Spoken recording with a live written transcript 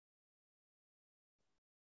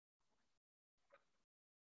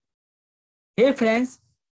Hey friends,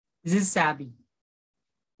 this is Sabi.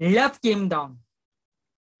 Love came down.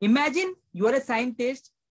 Imagine you are a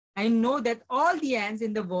scientist and you know that all the ants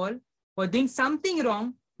in the world were doing something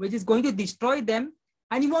wrong which is going to destroy them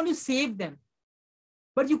and you want to save them.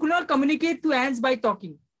 But you could not communicate to ants by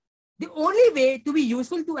talking. The only way to be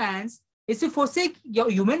useful to ants is to forsake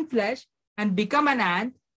your human flesh and become an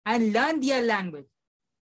ant and learn their language.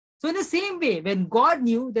 So in the same way, when God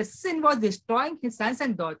knew the sin was destroying his sons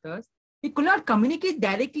and daughters, he could not communicate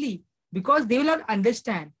directly because they will not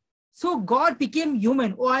understand. So God became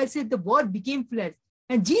human, or I said the word became flesh.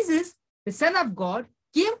 And Jesus, the Son of God,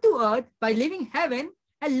 came to earth by leaving heaven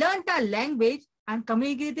and learned our language and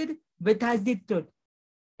communicated with us the truth.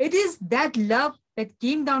 It is that love that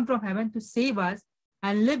came down from heaven to save us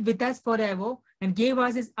and live with us forever and gave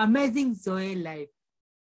us this amazing Zoe life.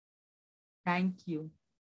 Thank you.